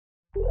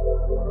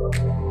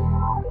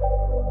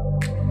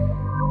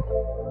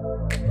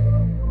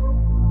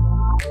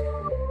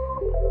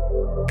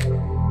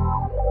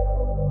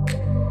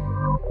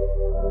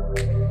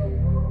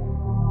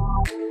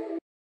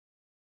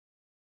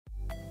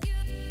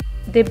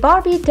The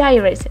Barbie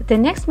Diaries, the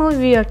next movie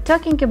we are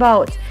talking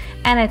about,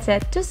 and it's a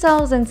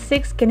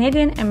 2006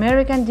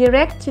 Canadian-American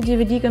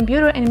direct-to-DVD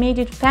computer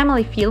animated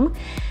family film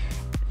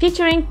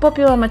featuring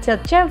popular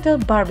Mattel character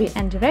Barbie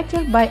and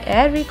directed by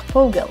Eric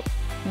Vogel.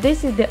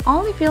 This is the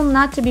only film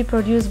not to be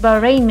produced by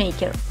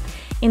Rainmaker.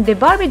 In the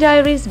Barbie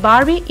Diaries,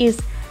 Barbie is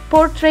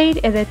portrayed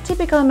as a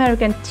typical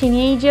American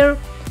teenager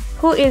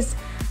who is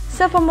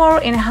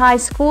sophomore in high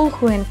school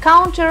who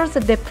encounters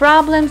the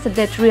problems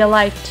that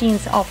real-life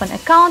teens often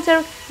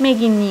encounter,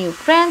 making new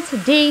friends,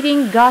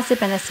 dating,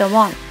 gossip, and so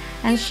on.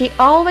 And she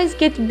always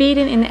gets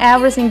beaten in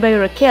everything by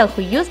Raquelle,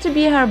 who used to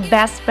be her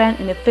best friend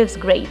in the 5th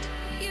grade.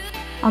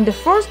 On the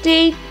first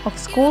day of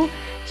school,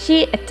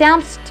 she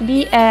attempts to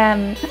be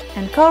an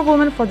anchor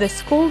woman for the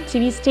school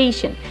TV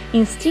station.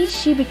 Instead,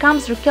 she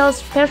becomes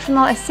Raquelle's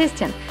personal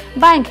assistant,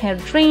 buying her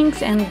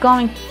drinks and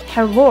going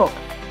her work.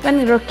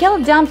 When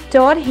Raquelle dumps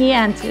Todd, he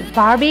and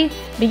Barbie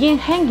begin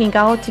hanging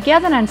out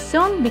together and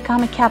soon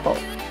become a couple.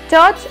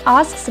 Todd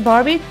asks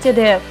Barbie to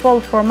the fall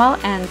formal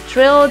and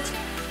thrilled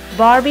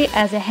Barbie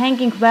as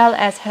hanging well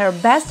as her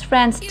best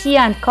friends Tia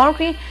and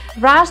Corky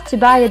rush to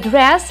buy a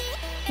dress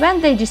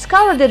when they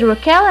discover that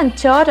Raquelle and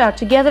Todd are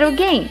together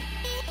again.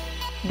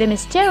 The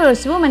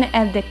mysterious woman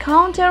at the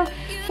counter,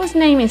 whose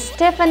name is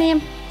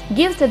Stephanie,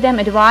 gives them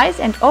advice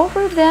and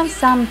offers them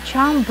some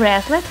charm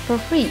bracelet for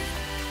free.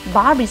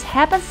 Barbie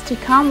happens to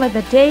come with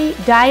a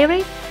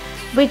diary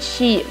which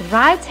she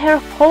writes her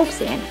hopes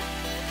in.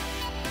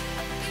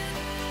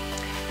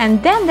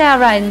 And then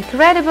there are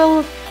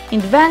incredible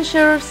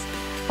adventures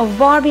of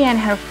Barbie and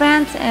her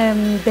friends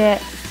and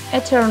the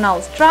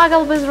eternal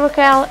struggle with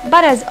Raquelle,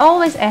 but as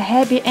always a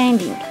happy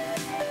ending.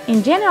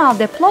 In general,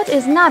 the plot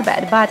is not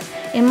bad, but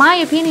in my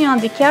opinion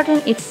the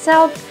cartoon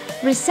itself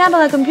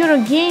resembles a computer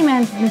game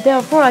and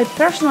therefore I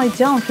personally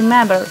don't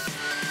remember.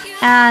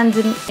 And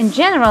in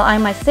general, I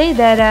must say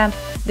that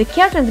the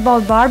cartoons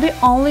about Barbie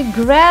only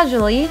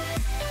gradually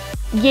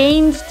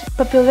gained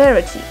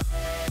popularity.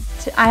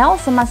 So I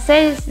also must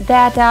say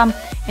that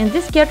in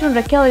this cartoon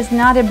Raquelle is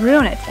not a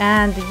brunette,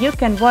 and you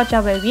can watch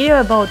our video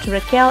about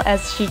Raquelle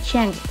as she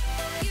changed.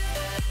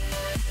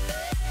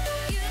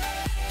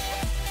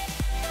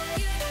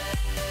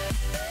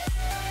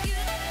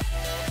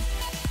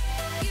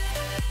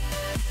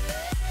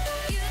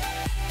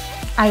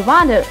 I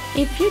wonder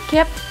if you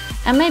kept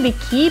and maybe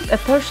keep a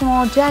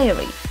personal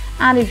diary,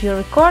 and if your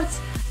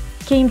records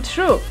came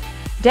true.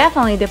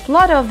 Definitely the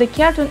plot of the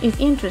cartoon is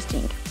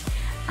interesting.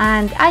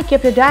 And I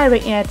kept a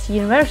diary at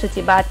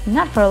university, but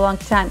not for a long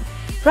time.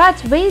 Write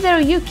whether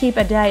you keep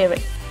a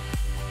diary.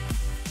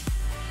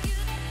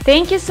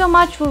 Thank you so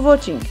much for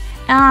watching,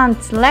 and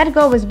let's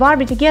go with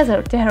Barbie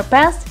together to her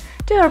past,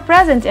 to her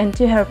present and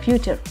to her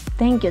future.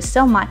 Thank you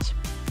so much.